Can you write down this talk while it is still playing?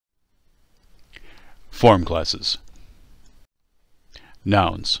Form classes.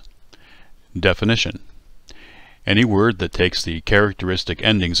 Nouns. Definition. Any word that takes the characteristic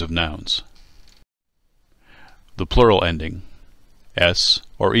endings of nouns. The plural ending, s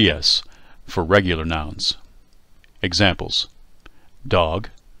or es, for regular nouns. Examples: dog,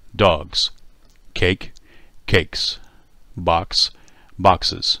 dogs; cake, cakes; box,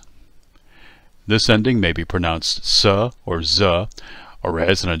 boxes. This ending may be pronounced s or z, or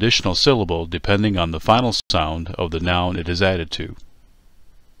has an additional syllable depending on the final sound of the noun it is added to.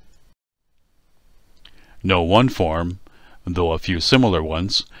 Know one form, though a few similar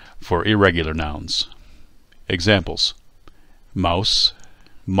ones, for irregular nouns. Examples: mouse,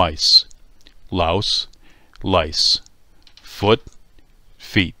 mice; louse, lice; foot,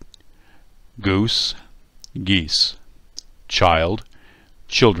 feet; goose, geese; child,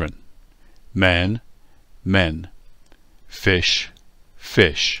 children; man, men; fish,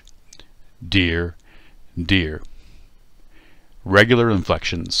 fish; deer, deer. Regular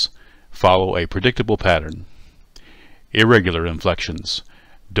inflections follow a predictable pattern. Irregular inflections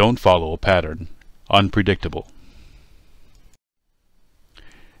don't follow a pattern, unpredictable.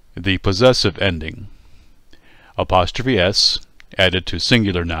 The possessive ending. Apostrophe s added to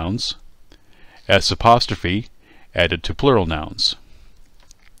singular nouns. S apostrophe added to plural nouns.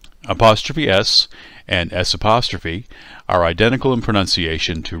 Apostrophe s and s apostrophe are identical in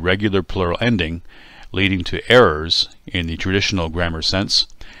pronunciation to regular plural ending, leading to errors in the traditional grammar sense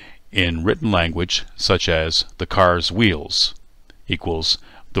in written language, such as the car's wheels equals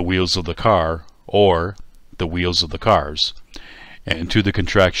the wheels of the car or the wheels of the cars, and to the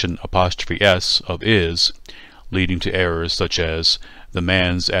contraction apostrophe s of is, leading to errors such as the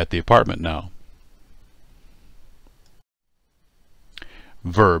man's at the apartment now.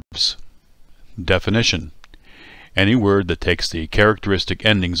 Verbs. Definition. Any word that takes the characteristic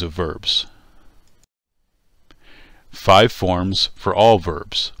endings of verbs. 5 forms for all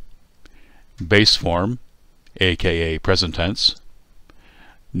verbs. Base form, aka present tense.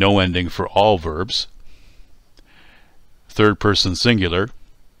 No ending for all verbs. Third person singular,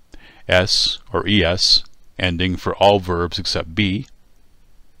 s or es, ending for all verbs except be.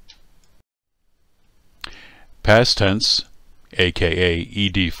 Past tense, aka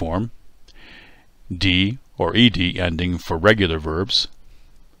ed form. D or ed ending for regular verbs.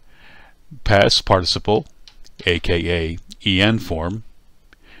 Past participle, aka en form.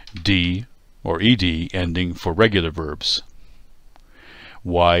 D or ed ending for regular verbs.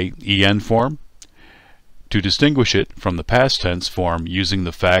 Why en form? To distinguish it from the past tense form using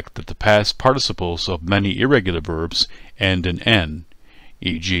the fact that the past participles of many irregular verbs end in n,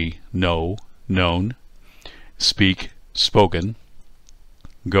 e.g. know, known; speak, spoken;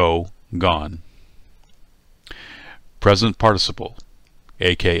 go, gone. Present participle,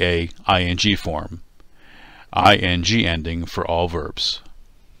 aka ing form. Ing ending for all verbs.